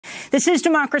This is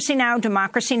Democracy Now!,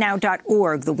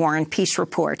 democracynow.org, the War and Peace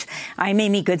Report. I'm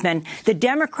Amy Goodman. The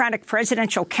Democratic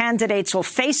presidential candidates will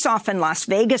face off in Las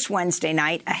Vegas Wednesday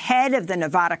night ahead of the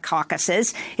Nevada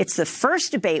caucuses. It's the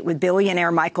first debate with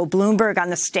billionaire Michael Bloomberg on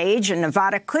the stage, and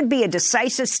Nevada could be a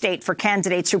decisive state for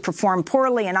candidates who perform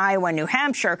poorly in Iowa and New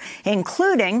Hampshire,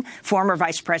 including former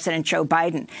Vice President Joe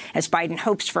Biden. As Biden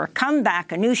hopes for a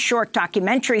comeback, a new short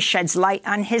documentary sheds light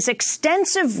on his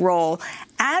extensive role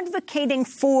advocating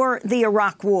for the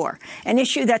Iraq War, an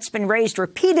issue that's been raised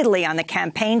repeatedly on the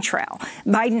campaign trail.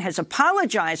 Biden has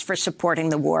apologized for supporting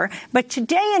the war, but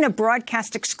today in a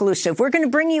broadcast exclusive, we're going to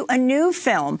bring you a new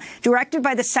film directed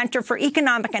by the Center for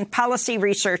Economic and Policy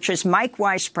Research's Mike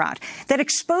Weisbrot that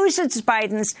exposes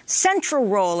Biden's central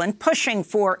role in pushing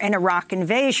for an Iraq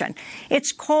invasion.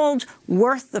 It's called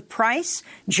Worth the Price?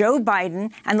 Joe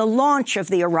Biden and the Launch of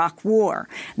the Iraq War.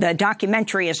 The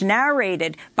documentary is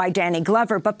narrated by Danny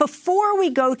Glover. But before we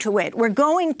go to it, we're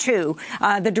going to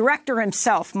the director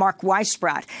himself, Mark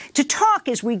Weisbrot, to talk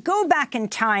as we go back in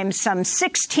time some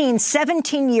 16,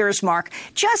 17 years, Mark.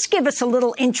 Just give us a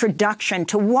little introduction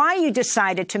to why you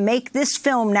decided to make this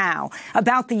film now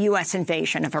about the U.S.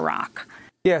 invasion of Iraq.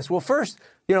 Yes. Well, first,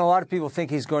 a lot of people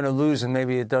think he's going to lose and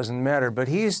maybe it doesn't matter, but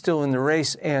he is still in the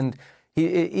race. And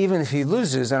even if he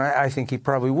loses, and I think he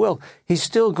probably will, he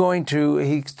still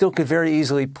could very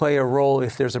easily play a role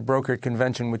if there's a brokered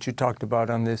convention, which you talked about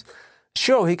on this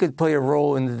show. He could play a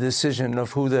role in the decision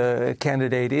of who the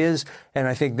candidate is. And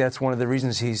I think that's one of the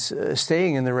reasons he's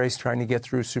staying in the race, trying to get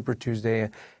through Super Tuesday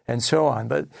and so on.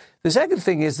 But the second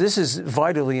thing is this is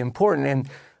vitally important. And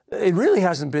it really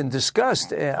hasn't been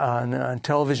discussed on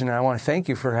television. And I want to thank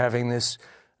you for having this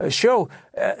show.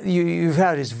 You've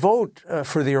had his vote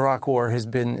for the Iraq War has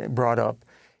been brought up,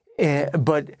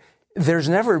 but there's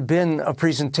never been a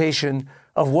presentation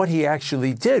of what he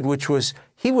actually did, which was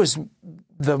he was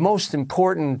the most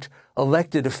important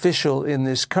elected official in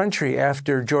this country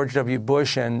after George W.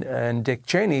 Bush and Dick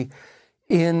Cheney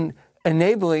in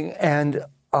enabling and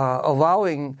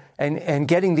allowing and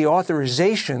getting the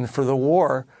authorization for the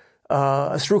war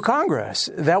through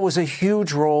Congress. That was a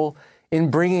huge role in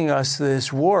bringing us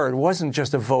this war. It wasn't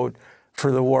just a vote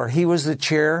for the war. He was the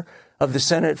chair of the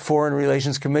Senate Foreign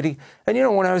Relations Committee. And,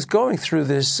 when I was going through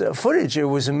this footage, it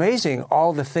was amazing,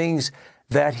 all the things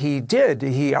that he did.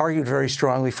 He argued very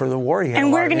strongly for the war.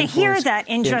 And we're going to hear that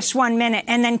in just 1 minute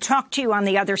and then talk to you on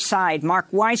the other side. Mark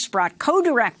Weisbrot,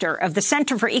 co-director of the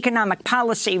Center for Economic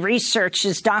Policy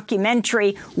Research's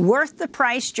documentary, Worth the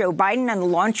Price, Joe Biden and the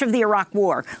Launch of the Iraq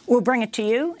War. We'll bring it to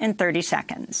you in 30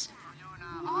 seconds.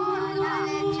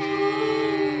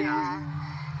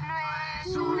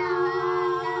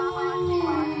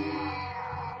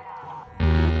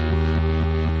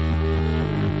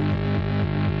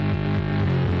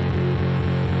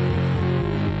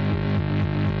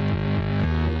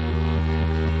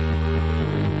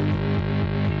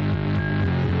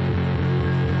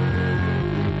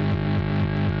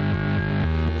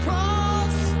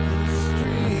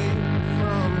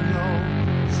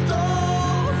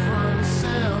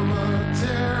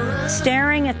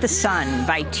 Staring at the Sun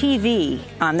by TV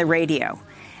on the radio.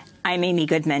 I'm Amy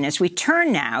Goodman as we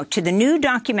turn now to the new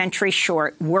documentary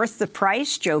short, Worth the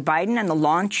Price, Joe Biden and the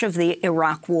Launch of the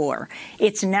Iraq War.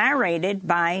 It's narrated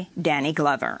by Danny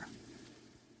Glover.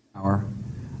 Our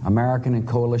American and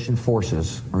coalition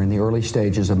forces are in the early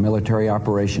stages of military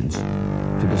operations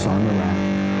to disarm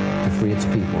Iraq, to free its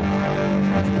people,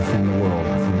 and to defend the world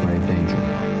from grave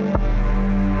danger.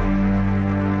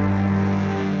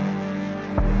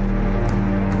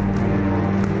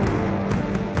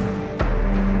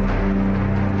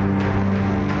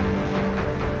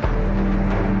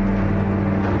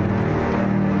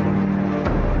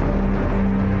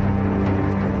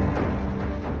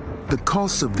 The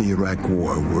costs of the Iraq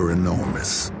War were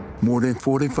enormous. More than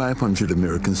 4,500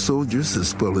 American soldiers,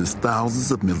 as well as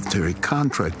thousands of military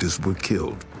contractors, were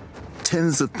killed.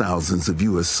 Tens of thousands of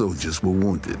U.S. soldiers were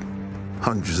wounded.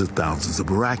 Hundreds of thousands of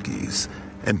Iraqis,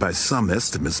 and by some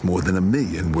estimates, more than 1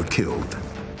 million were killed.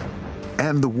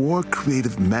 And the war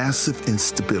created massive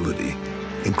instability,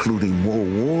 including more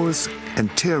wars and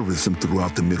terrorism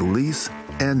throughout the Middle East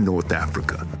and North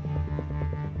Africa.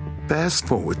 Fast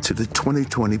forward to the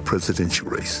 2020 presidential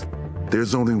race.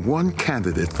 There's only one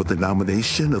candidate for the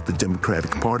nomination of the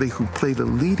Democratic Party who played a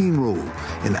leading role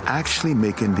in actually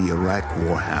making the Iraq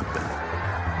War happen.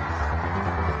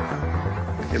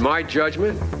 In my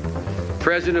judgment,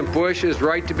 President Bush is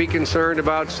right to be concerned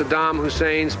about Saddam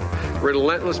Hussein's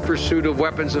relentless pursuit of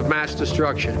weapons of mass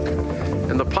destruction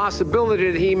and the possibility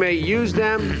that he may use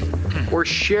them or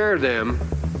share them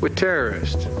with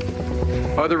terrorists.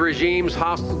 Other regimes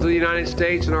hostile to the United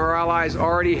States and our allies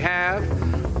already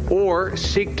have or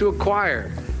seek to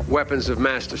acquire weapons of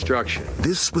mass destruction.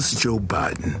 This was Joe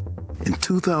Biden in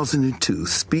 2002,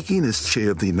 speaking as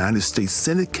chair of the United States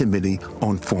Senate Committee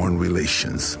on Foreign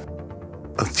Relations.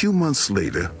 A few months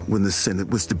later, when the Senate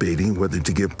was debating whether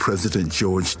to give President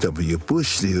George W.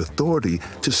 Bush the authority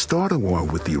to start a war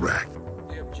with Iraq,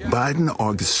 Biden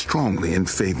argued strongly in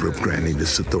favor of granting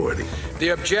this authority. The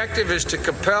objective is to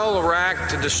compel Iraq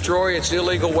to destroy its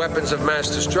illegal weapons of mass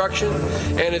destruction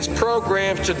and its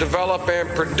programs to develop and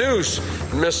produce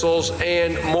missiles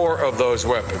and more of those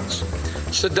weapons.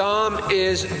 Saddam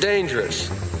is dangerous.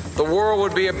 The world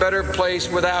would be a better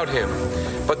place without him.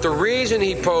 But the reason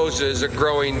he poses a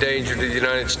growing danger to the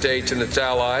United States and its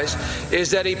allies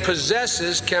is that he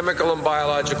possesses chemical and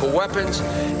biological weapons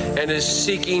and is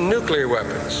seeking nuclear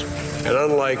weapons. And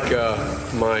unlike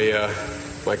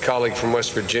my colleague from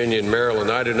West Virginia and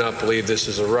Maryland, I do not believe this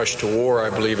is a rush to war. I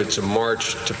believe it's a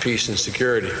march to peace and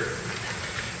security.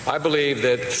 I believe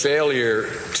that failure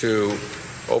to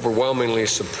overwhelmingly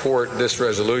support this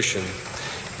resolution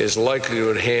is likely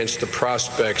to enhance the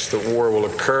prospects that war will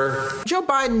occur. Joe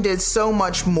Biden did so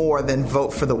much more than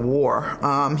vote for the war.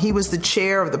 He was the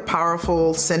chair of the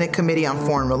powerful Senate Committee on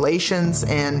Foreign Relations,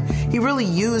 and he really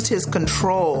used his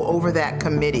control over that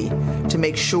committee to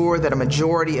make sure that a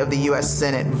majority of the U.S.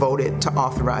 Senate voted to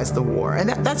authorize the war. And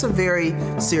that's a very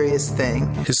serious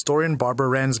thing. Historian Barbara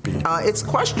Ransby. It's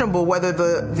questionable whether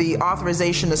the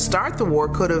authorization to start the war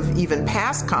could have even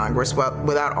passed Congress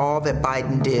without all that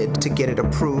Biden did to get it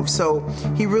approved. So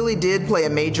he really did play a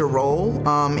major role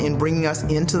in bringing us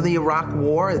into the Iraq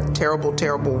war, a terrible,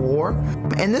 terrible war.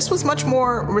 And this was much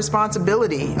more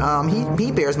responsibility.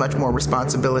 He bears much more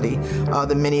responsibility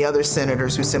than many other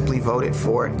senators who simply voted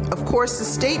for it. Of course, the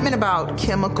statement about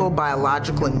chemical,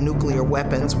 biological, and nuclear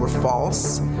weapons were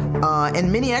false. And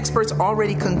many experts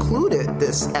already concluded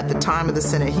this at the time of the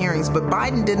Senate hearings, but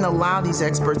Biden didn't allow these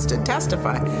experts to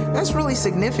testify. That's really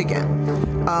significant.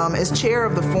 As chair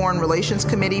of the Foreign Relations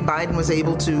Committee, Biden was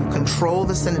able to control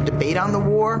the Senate debate on the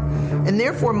war, and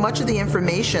therefore much of the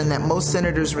information that most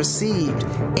senators received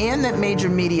and that major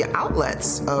media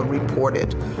outlets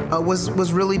reported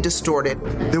was really distorted.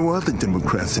 There were other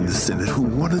Democrats in the Senate who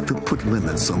wanted to put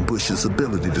limits on Bush's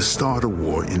ability to start a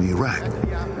war in Iraq.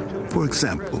 For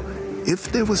example,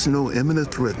 if there was no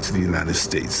imminent threat to the United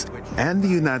States and the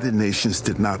United Nations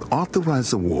did not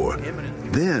authorize a war,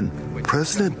 then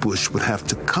President Bush would have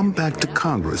to come back to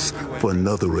Congress for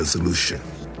another resolution.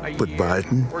 But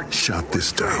Biden shot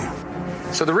this down.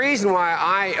 So the reason why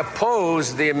I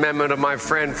oppose the amendment of my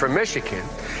friend from Michigan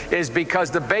is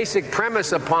because the basic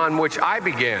premise upon which I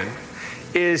began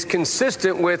is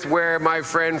consistent with where my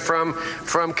friend from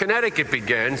Connecticut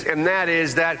begins, and that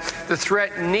is that the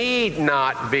threat need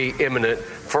not be imminent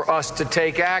for us to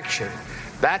take action.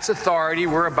 That's authority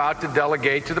we're about to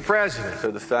delegate to the president. So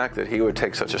the fact that he would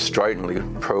take such a stridently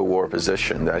pro-war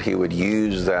position, that he would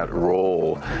use that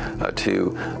role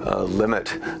to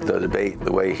limit the debate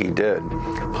the way he did,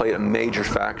 played a major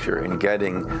factor in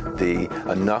getting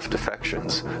enough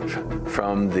defections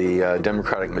from the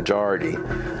Democratic majority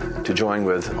to join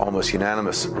with almost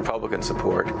unanimous Republican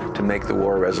support to make the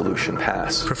war resolution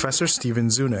pass. Professor Stephen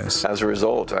Zunes. As a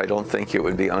result, I don't think it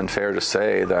would be unfair to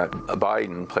say that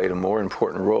Biden played a more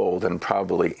important role than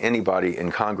probably anybody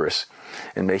in Congress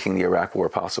in making the Iraq war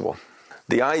possible.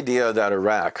 The idea that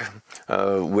Iraq,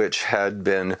 which had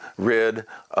been rid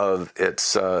of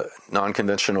its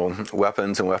non-conventional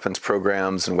weapons and weapons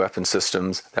programs and weapon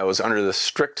systems, that was under the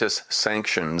strictest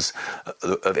sanctions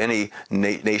of any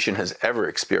nation has ever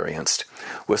experienced,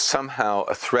 was somehow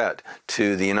a threat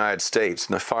to the United States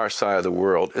and the far side of the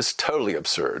world is totally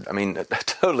absurd. I mean,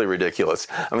 totally ridiculous.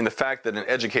 I mean, the fact that an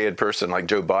educated person like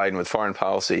Joe Biden with foreign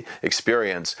policy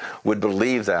experience would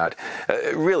believe that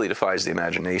it really defies the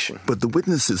imagination. But the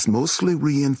witnesses mostly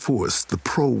reinforced the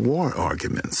pro-war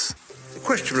arguments. The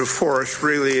question before us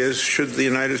really is, should the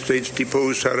United States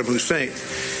depose Saddam Hussein?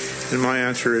 And my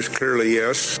answer is clearly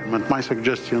yes. My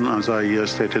suggestion, as I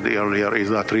stated earlier, is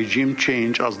that regime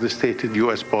change, as the stated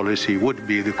U.S. policy, would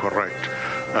be the correct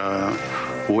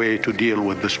way to deal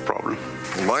with this problem.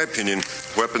 In my opinion,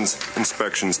 weapons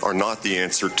inspections are not the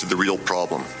answer to the real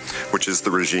problem, which is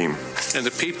the regime. And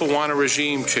the people want a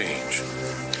regime change.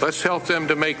 Let's help them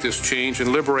to make this change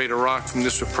and liberate Iraq from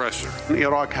this oppressor.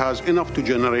 Iraq has enough to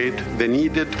generate the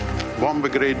needed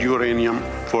bomb-grade uranium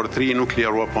for 3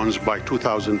 nuclear weapons by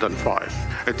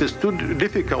 2005. It is too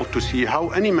difficult to see how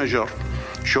any measure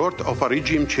short of a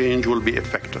regime change will be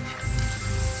effective.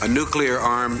 A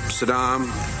nuclear-armed Saddam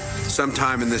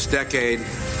sometime in this decade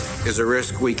is a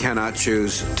risk we cannot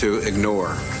choose to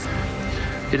ignore.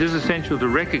 it is essential to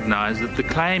recognise that the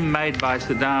claim made by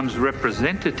Saddam's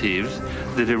representatives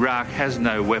that Iraq has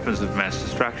no weapons of mass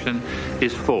destruction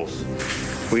is false.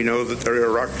 We know that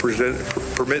Iraq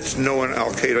permits no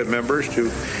al-Qaeda members to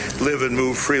live and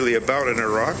move freely about in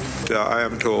Iraq. I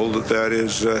am told that that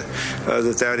is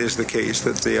the case,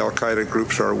 that the al-Qaeda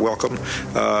groups are welcome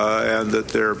and that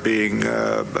they're being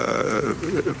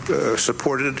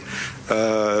supported.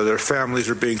 Their families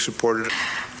are being supported.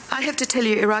 I have to tell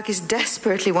you, Iraqis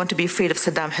desperately want to be freed of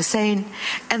Saddam Hussein,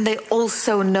 and they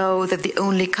also know that the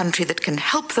only country that can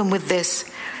help them with this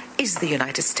is the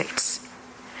United States.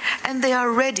 And they are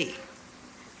ready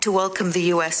to welcome the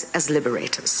U.S. as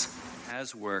liberators.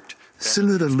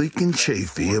 Senator Lincoln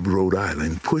Chafee of Rhode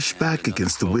Island pushed back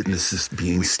against the witnesses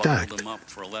being stacked,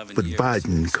 but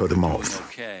Biden cut him off.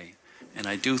 And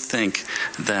I do think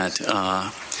that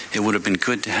it would have been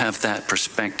good to have that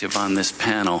perspective on this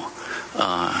panel,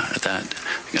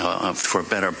 for a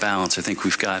better balance. I think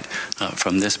we've got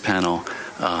from this panel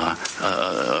a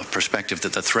perspective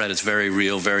that the threat is very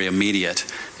real, very immediate,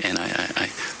 and I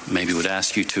maybe would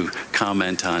ask you to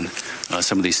comment on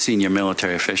some of these senior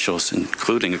military officials,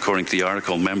 including, according to the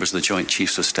article, members of the Joint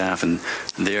Chiefs of Staff and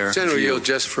their Senator Yill,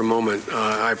 just for a moment,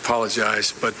 I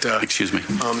apologize, but excuse me.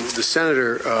 The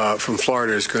senator from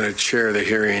Florida is going to chair the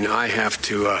hearing. I have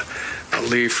to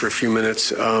leave for a few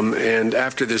minutes, and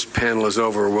after this panel is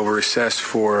over, we'll recess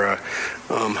for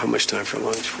how much time for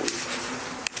lunch?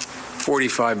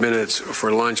 45 minutes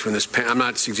for lunch when this I'm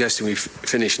not suggesting we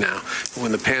finish now. But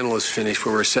when the panel is finished,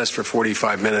 we'll recess for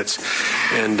 45 minutes.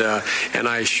 And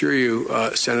I assure you,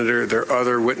 Senator, there are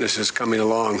other witnesses coming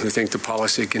along who think the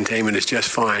policy containment is just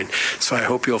fine. So I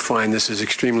hope you'll find this is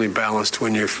extremely balanced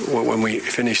when we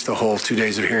finish the whole 2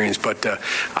 days of hearings. But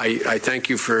I thank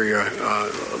you for your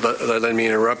letting me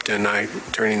interrupt, and I'm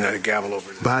turning the gavel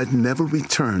over. Biden never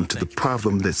returned to the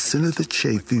problem that Senator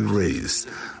Chafee raised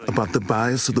about the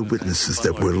bias of the witnesses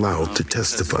that were allowed to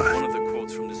testify.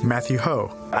 Matthew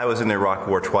Ho. I was in the Iraq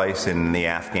War twice and the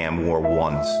Afghan War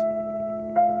once.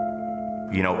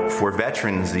 You know, for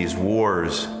veterans, these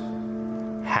wars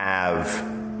have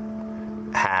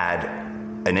had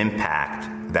an impact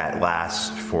that lasts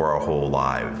for our whole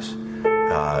lives.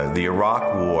 The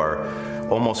Iraq War,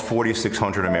 almost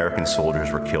 4,600 American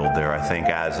soldiers were killed there. I think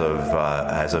as of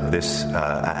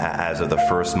the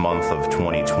first month of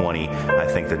 2020, I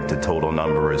think that the total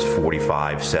number is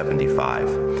 4,575.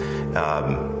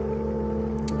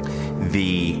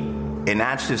 And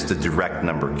that's just the direct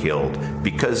number killed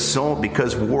because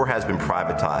war has been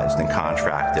privatized and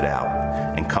contracted out,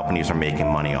 and companies are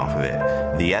making money off of it.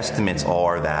 The estimates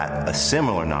are that a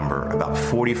similar number, about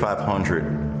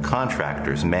 4,500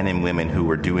 contractors, men and women who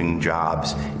were doing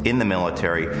jobs in the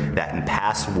military that in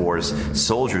past wars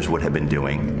soldiers would have been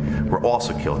doing, were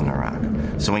also killed in Iraq.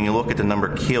 So when you look at the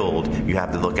number killed, you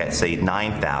have to look at, say,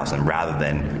 9,000 rather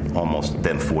than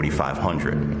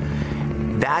 4,500.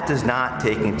 That does not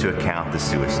take into account the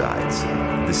suicides.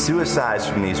 The suicides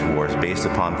from these wars, based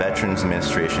upon Veterans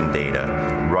Administration data,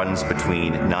 runs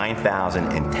between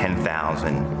 9,000 and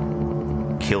 10,000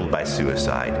 killed by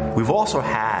suicide. We've also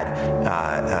had,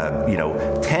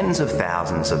 tens of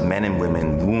thousands of men and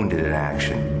women wounded in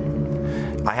action.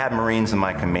 I had Marines in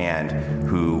my command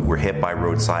who were hit by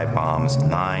roadside bombs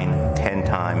 9, 10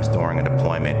 times during a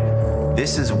deployment.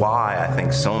 This is why I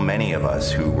think so many of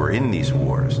us who were in these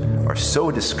wars are so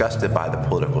disgusted by the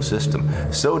political system,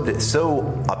 so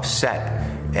upset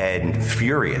and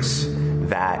furious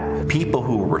that people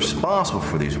who were responsible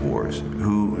for these wars,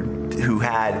 who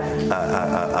had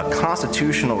a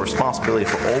constitutional responsibility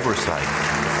for oversight,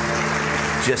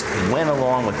 just went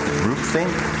along with the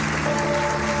groupthink,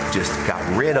 just got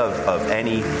rid of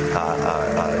any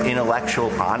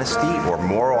intellectual honesty or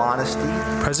moral honesty.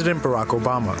 President Barack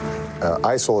Obama.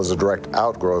 ISIL is a direct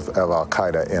outgrowth of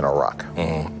al-Qaeda in Iraq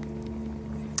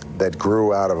that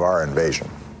grew out of our invasion,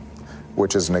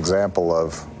 which is an example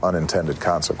of unintended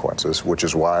consequences, which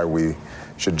is why we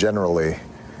should generally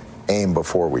aim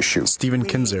before we shoot. Stephen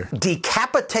Kinzer.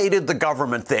 Decapitated the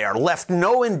government there, left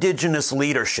no indigenous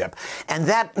leadership, and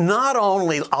that not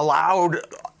only allowed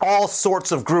all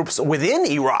sorts of groups within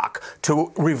Iraq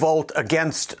to revolt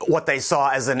against what they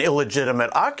saw as an illegitimate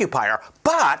occupier,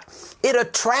 but it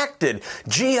attracted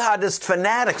jihadist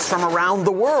fanatics from around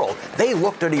the world. They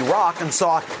looked at Iraq and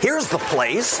saw, here's the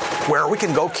place where we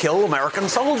can go kill American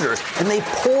soldiers. And they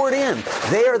poured in.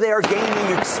 There they're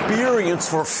gaining experience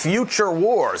for future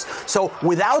wars. So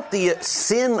without the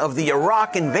sin of the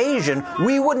Iraq invasion,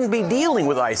 we wouldn't be dealing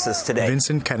with ISIS today.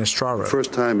 Vincent Canestraro.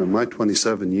 First time in my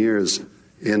 27 years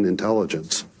in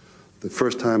intelligence, the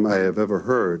first time I have ever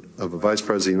heard of a Vice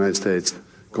President of the United States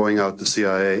going out to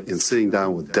CIA and sitting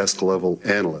down with desk-level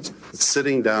analysts,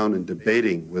 sitting down and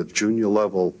debating with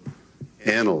junior-level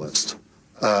analysts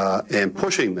and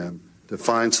pushing them to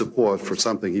find support for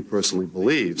something he personally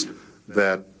believes,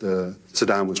 that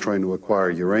Saddam was trying to acquire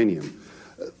uranium.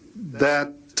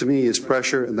 That, to me, is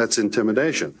pressure, and that's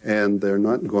intimidation. And they're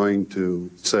not going to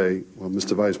say, well,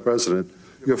 Mr. Vice President,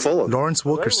 you're full of it. Lawrence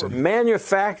Wilkerson.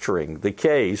 Manufacturing the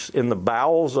case in the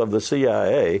bowels of the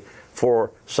CIA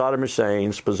for Saddam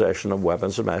Hussein's possession of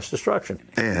weapons of mass destruction.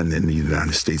 And in the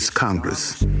United States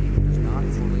Congress.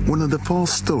 One of the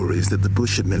false stories that the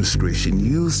Bush administration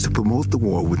used to promote the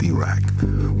war with Iraq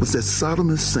was that Saddam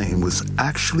Hussein was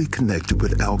actually connected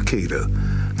with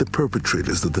al-Qaeda, the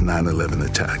perpetrators of the 9/11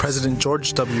 attack. President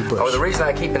George W. Bush. Oh, the reason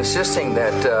I keep insisting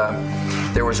that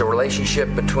there was a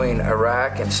relationship between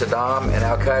Iraq and Saddam and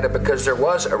al-Qaeda, because there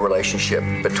was a relationship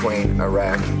between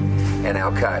Iraq and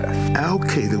al-Qaeda.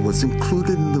 Al-Qaeda was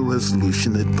included in the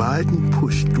resolution that Biden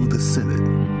pushed through the Senate,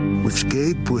 which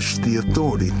gave Bush the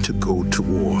authority to go to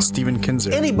war. Stephen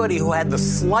Kinzer. Anybody who had the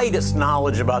slightest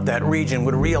knowledge about that region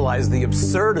would realize the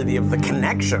absurdity of the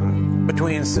connection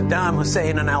between Saddam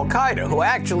Hussein and al-Qaeda, who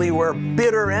actually were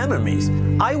bitter enemies.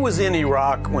 I was in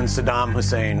Iraq when Saddam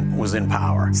Hussein was in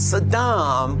power.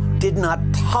 Saddam did not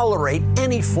tolerate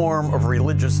any form of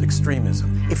religious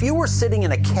extremism. If you were sitting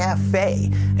in a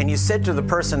cafe and you said to the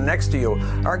person next to you,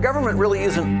 our government really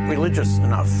isn't religious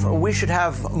enough, we should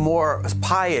have more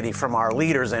piety from our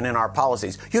leaders and in our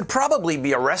policies, you'd probably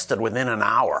be arrested within an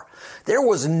hour. There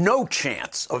was no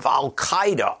chance of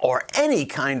al-Qaeda or any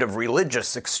kind of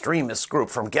religious extremist group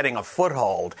from getting a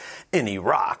foothold in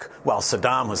Iraq while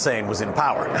Saddam Hussein was in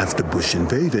power. After Bush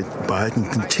invaded,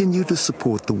 Biden continued to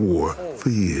support the war for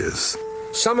years.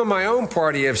 Some of my own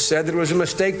party have said that it was a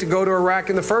mistake to go to Iraq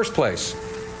in the first place,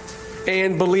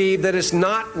 and believe that it's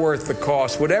not worth the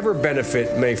cost, whatever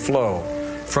benefit may flow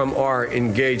from our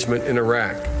engagement in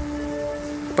Iraq.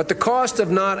 But the cost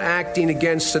of not acting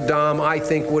against Saddam, I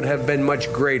think, would have been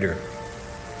much greater.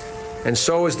 And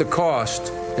so is the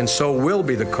cost, and so will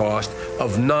be the cost,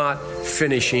 of not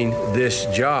finishing this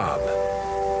job.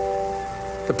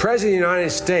 The President of the United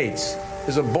States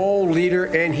is a bold leader,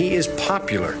 and he is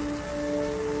popular.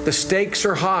 The stakes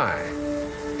are high,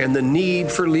 and the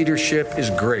need for leadership is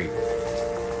great.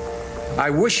 I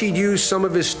wish he'd use some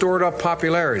of his stored-up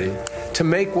popularity to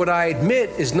make what I admit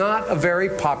is not a very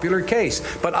popular case.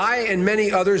 But I and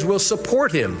many others will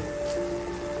support him.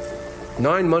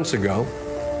 9 months ago,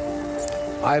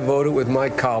 I voted with my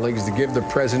colleagues to give the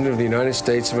President of the United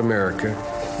States of America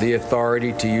the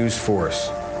authority to use force.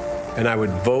 And I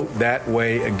would vote that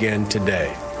way again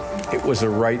today. It was a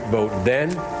right vote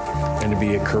then, and to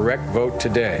be a correct vote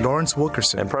today. Lawrence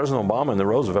Wilkerson. And President Obama in the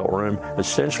Roosevelt Room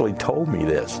essentially told me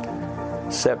this.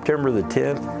 September the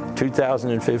 10th,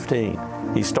 2015.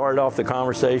 He started off the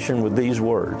conversation with these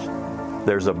words: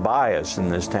 there's a bias in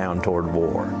this town toward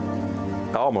war.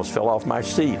 I almost fell off my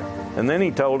seat. And then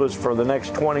he told us for the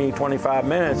next 20, 25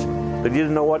 minutes that he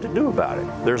didn't know what to do about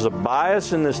it. There's a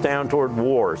bias in this town toward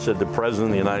war, said the President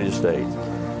of the United States.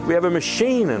 We have a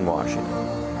machine in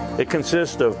Washington. It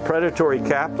consists of predatory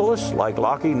capitalists like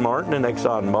Lockheed Martin and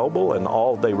ExxonMobil and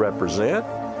all they represent.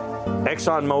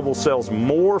 ExxonMobil sells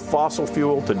more fossil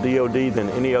fuel to DOD than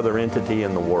any other entity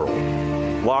in the world.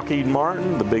 Lockheed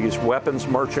Martin, the biggest weapons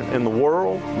merchant in the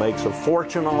world, makes a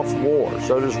fortune off war.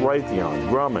 So does Raytheon,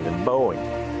 Grumman, and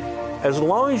Boeing. As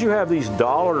long as you have these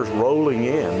dollars rolling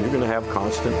in, you're going to have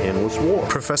constant, endless war.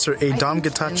 Professor Adam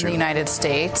Getachew. In the United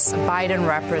States, Biden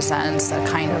represents a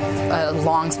kind of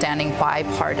long-standing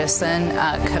bipartisan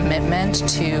commitment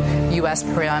to U.S.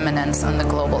 preeminence on the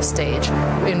global stage,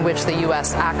 in which the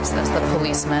U.S. acts as the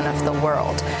policeman of the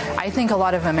world. I think a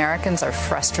lot of Americans are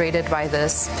frustrated by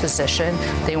this position.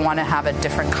 They want to have a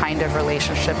different kind of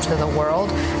relationship to the world,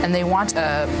 and they want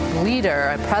a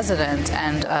leader, a president,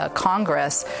 and a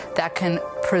Congress that can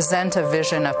present a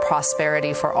vision of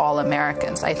prosperity for all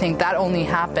Americans. I think that only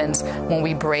happens when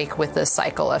we break with this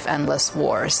cycle of endless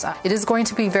wars. It is going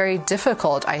to be very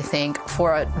difficult, I think,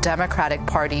 for a Democratic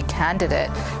Party candidate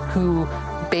who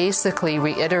basically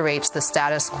reiterates the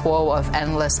status quo of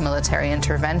endless military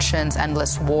interventions,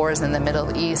 endless wars in the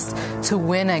Middle East, to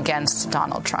win against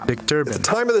Donald Trump. At the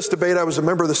time of this debate, I was a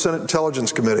member of the Senate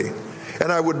Intelligence Committee.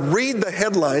 And I would read the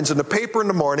headlines in the paper in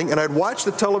the morning, and I'd watch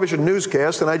the television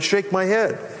newscast, and I'd shake my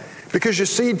head. Because you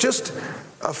see, just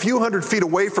a few hundred feet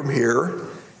away from here,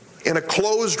 in a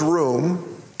closed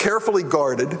room, carefully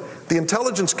guarded, the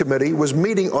Intelligence Committee was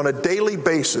meeting on a daily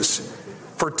basis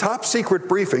for top-secret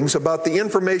briefings about the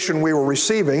information we were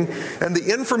receiving, and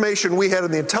the information we had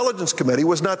in the Intelligence Committee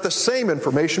was not the same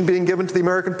information being given to the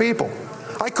American people.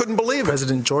 I couldn't believe it.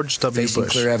 President George W. Facing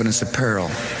Bush. clear evidence of peril,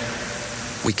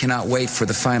 we cannot wait for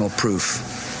the final proof,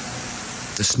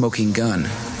 the smoking gun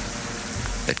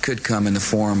that could come in the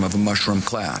form of a mushroom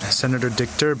cloud. Senator Dick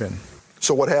Durbin.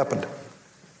 So what happened?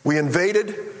 We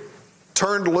invaded,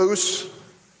 turned loose,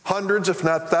 hundreds, if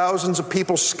not thousands, of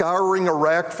people scouring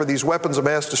Iraq for these weapons of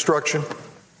mass destruction.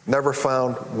 Never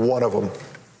found one of them.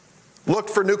 Looked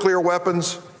for nuclear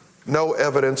weapons, no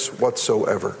evidence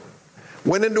whatsoever.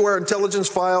 Went into our intelligence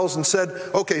files and said,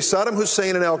 okay, Saddam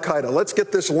Hussein and al-Qaeda, let's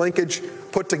get this linkage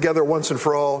put together once and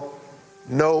for all.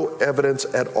 No evidence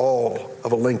at all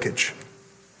of a linkage.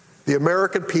 The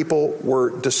American people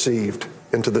were deceived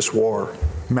into this war.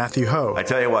 Matthew Ho. I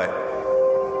tell you what,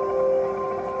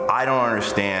 I don't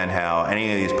understand how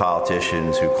any of these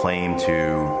politicians who claim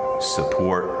to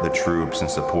support the troops and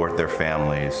support their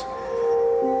families,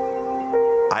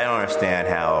 I don't understand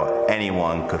how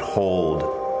anyone could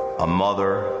hold a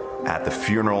mother at the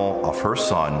funeral of her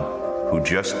son who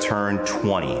just turned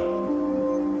 20,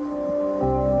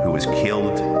 who was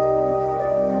killed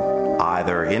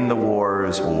either in the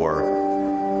wars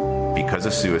or because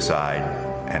of suicide,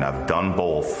 and I've done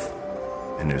both,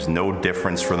 and there's no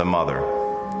difference for the mother,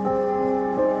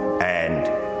 and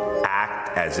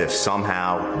act as if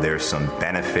somehow there's some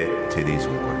benefit to these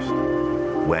wars,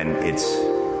 when it's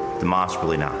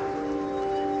demonstrably not.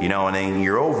 You know, and then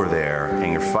you're over there,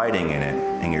 and you're fighting in it,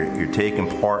 and you're taking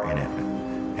part in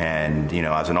it. And, you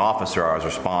know, as an officer, I was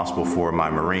responsible for my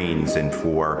Marines and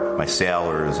for my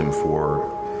sailors and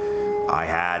I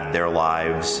had their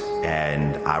lives,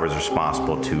 and I was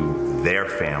responsible to their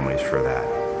families for that.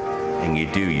 And you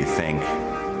think,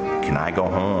 can I go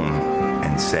home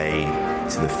and say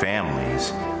to the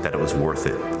families that it was worth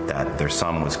it, that their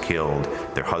son was killed,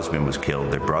 their husband was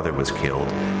killed, their brother was killed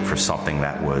for something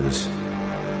that was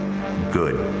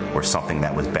good or something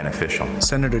that was beneficial?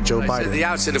 Senator Joe Biden. At the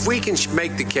outset, if we can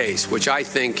make the case, which I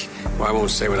think, well, I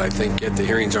won't say what I think yet, the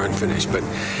hearings aren't finished, but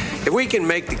if we can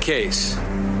make the case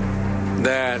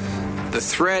that the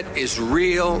threat is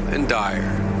real and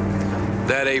dire,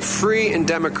 that a free and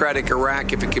democratic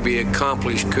Iraq, if it could be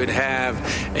accomplished, could have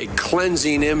a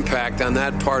cleansing impact on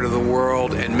that part of the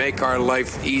world and make our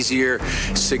life easier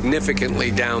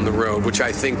significantly down the road, which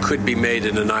I think could be made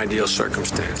in an ideal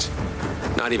circumstance.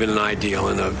 Not even an ideal,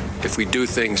 if we do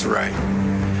things right,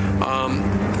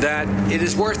 that it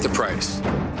is worth the price.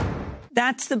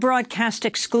 That's the broadcast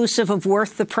exclusive of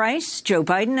Worth the Price, Joe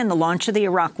Biden and the launch of the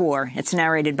Iraq War. It's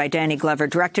narrated by Danny Glover,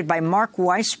 directed by Mark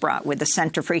Weisbrot with the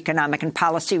Center for Economic and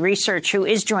Policy Research, who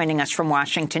is joining us from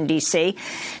Washington, D.C.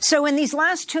 So in these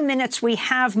last 2 minutes, we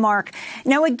have Mark.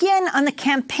 Now, again, on the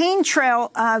campaign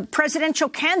trail, presidential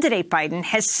candidate Biden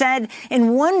has said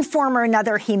in one form or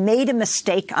another he made a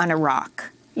mistake on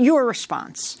Iraq. Your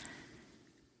response?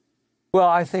 Well,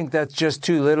 I think that's just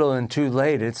too little and too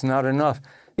late. It's not enough.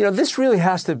 You know, this really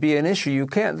has to be an issue.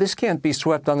 This can't be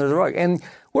swept under the rug. And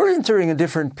we're entering a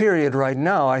different period right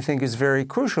now, I think is very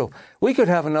crucial. We could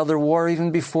have another war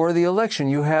even before the election.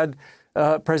 You had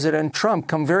President Trump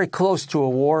come very close to a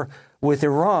war with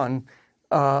Iran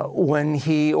when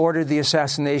he ordered the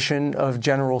assassination of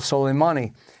General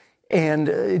Soleimani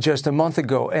and just a month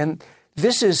ago. And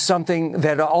this is something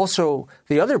that also,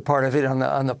 the other part of it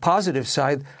on the positive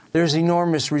side, there's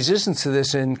enormous resistance to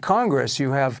this in Congress.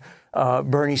 You have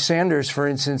Bernie Sanders, for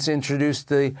instance, introduced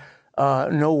the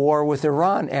No War with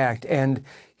Iran Act, and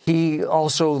he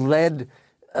also led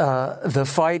the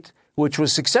fight, which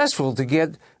was successful, to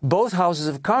get both houses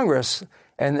of Congress,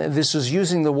 and this was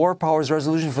using the War Powers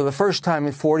Resolution for the first time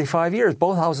in 45 years.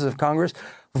 Both houses of Congress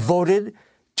voted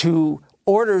to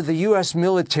order the U.S.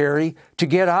 military to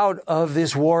get out of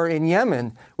this war in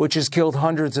Yemen, which has killed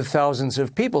hundreds of thousands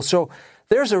of people. So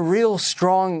there's a real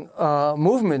strong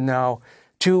movement now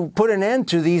to put an end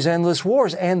to these endless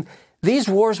wars. And these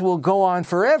wars will go on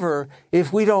forever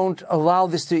if we don't allow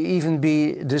this to even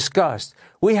be discussed.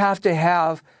 We have to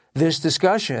have this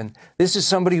discussion. This is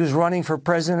somebody who's running for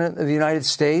president of the United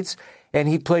States, and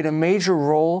he played a major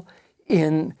role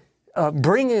in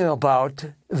bringing about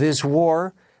this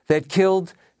war that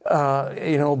killed,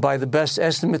 by the best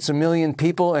estimates, 1 million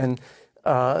people and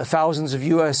thousands of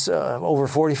U.S., over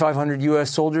 4,500 U.S.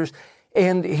 soldiers.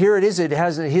 And here it is.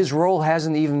 His role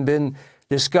hasn't even been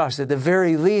discussed. At the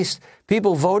very least,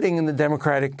 people voting in the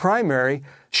Democratic primary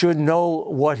should know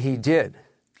what he did.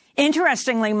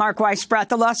 Interestingly, Mark Weisbrot,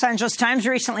 the Los Angeles Times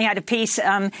recently had a piece.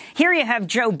 Here you have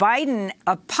Joe Biden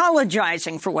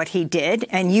apologizing for what he did,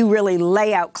 and you really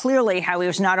lay out clearly how he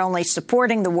was not only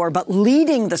supporting the war, but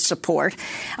leading the support.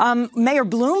 Mayor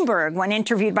Bloomberg, when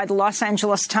interviewed by the Los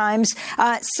Angeles Times,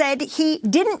 said he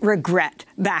didn't regret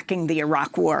backing the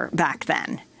Iraq war back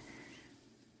then.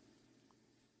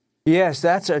 Yes,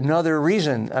 that's another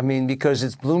reason. I mean, because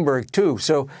it's Bloomberg, too.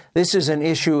 So this is an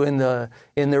issue in the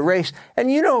race.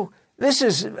 And, you know, this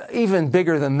is even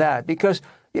bigger than that, because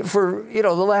for, you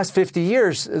know, the last 50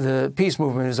 years, the peace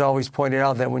movement has always pointed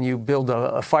out that when you build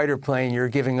a fighter plane, you're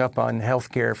giving up on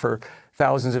health care for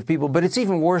thousands of people. But it's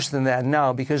even worse than that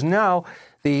now, because now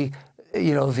the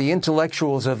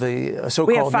intellectuals of the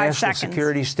so-called national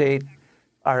security state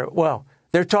are, well,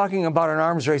 they're talking about an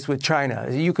arms race with China.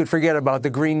 You could forget about the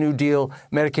Green New Deal,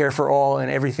 Medicare for all, and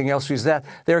everything else, because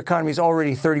their economy is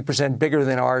already 30% bigger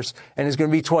than ours and is going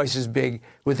to be twice as big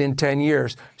within 10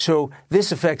 years. So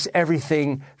this affects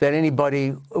everything that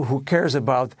anybody who cares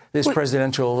about this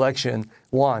presidential election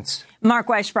wants. Mark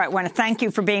Weisbrot, I want to thank you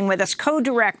for being with us,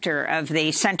 co-director of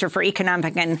the Center for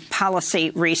Economic and Policy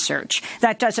Research.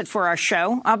 That does it for our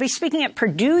show. I'll be speaking at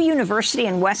Purdue University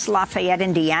in West Lafayette,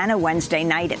 Indiana, Wednesday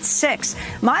night at 6,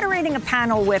 moderating a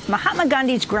panel with Mahatma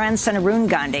Gandhi's grandson, Arun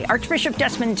Gandhi, Archbishop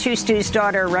Desmond Tutu's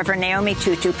daughter, Reverend Naomi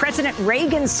Tutu, President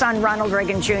Reagan's son, Ronald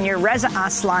Reagan Jr., Reza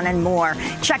Aslan, and more.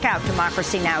 Check out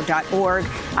democracynow.org.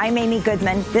 I'm Amy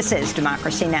Goodman. This is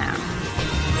Democracy Now!